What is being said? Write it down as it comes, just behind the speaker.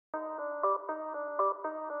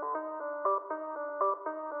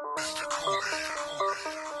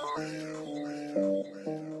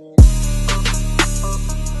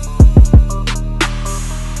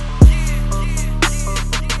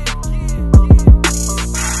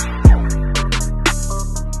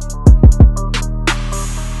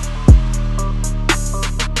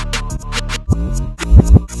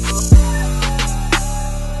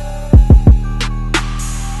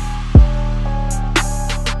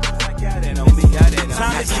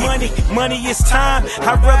Money is time.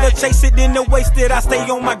 I'd rather chase it than to waste it. I stay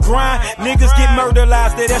on my grind. Niggas get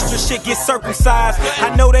murderized, that extra shit get circumcised.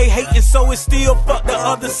 I know they hating, so it's still fuck the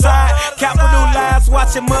other side. Capitalize,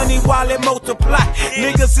 watching money while it multiply.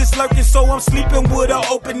 Niggas is lurking, so I'm sleeping with an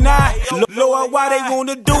open eye. Lord, why they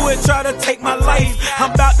wanna do it? Try to take my life.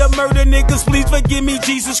 I'm about to murder niggas, please forgive me,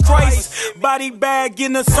 Jesus Christ. Body bag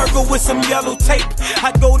in a circle with some yellow tape.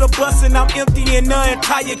 I go to bus and I'm emptying the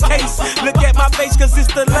entire case. Look at my face, cause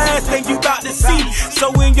it's the last thing you got to see.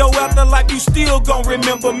 So in your afterlife, you still gon'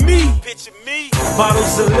 remember me.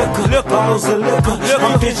 Bottles of liquor, bottles of liquor.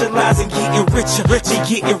 I'm visualizing getting richer,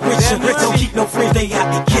 getting richer. Don't keep no friends, they out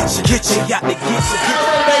to get you, they out to get you.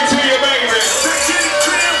 Back to your baby.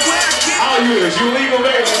 All yours, you legal,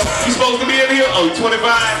 baby. You supposed to be in here? Oh, 25?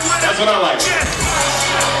 That's what I like.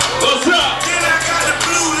 What's up?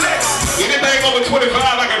 Anything over 25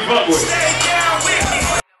 I can fuck with.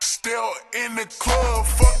 Still in the club,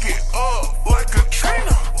 fuck it up like a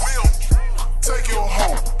trainer. Take your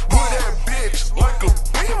hoe, put that bitch like a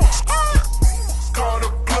beamer. Call the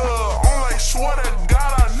plug, on like swear to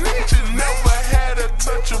God I need you. Never had to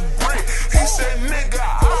touch a brick. He said, nigga,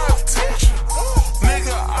 I'll teach you.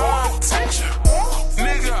 Nigga, I'll teach you.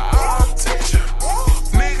 Nigga, I'll teach you.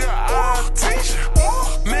 Nigga, I'll teach you.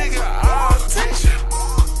 Nigga, I'll teach you.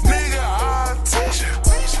 Nigga, I'll teach you.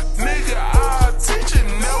 Nigga, I'll teach you.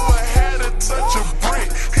 Never had to touch a brick.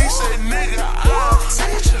 He said, nigga, I'll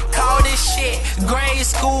teach you. Call this shit grade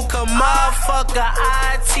school, cause motherfucker,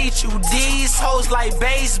 I teach you. These hoes like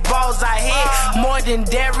baseballs, I hit more than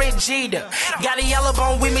Derek Jeter. Got a yellow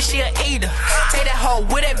bone with me, she a eater. Take that hoe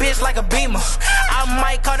with that bitch like a beamer. I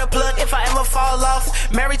might call the plug if I ever fall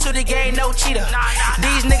off. Married to the game, no cheater.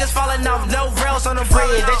 These niggas falling off, no rails on the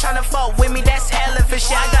bridge. They tryna fuck with me, that's elephant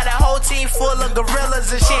shit. I got a whole team full of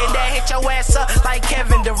gorillas and shit that hit your ass up like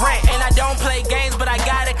Kevin Durant. And I don't play games, but I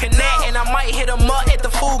gotta connect. And I might hit them up if the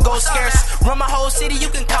food goes scarce. Run my whole city, you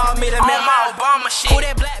can call me the man. My Obama shit. Who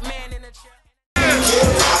that black man in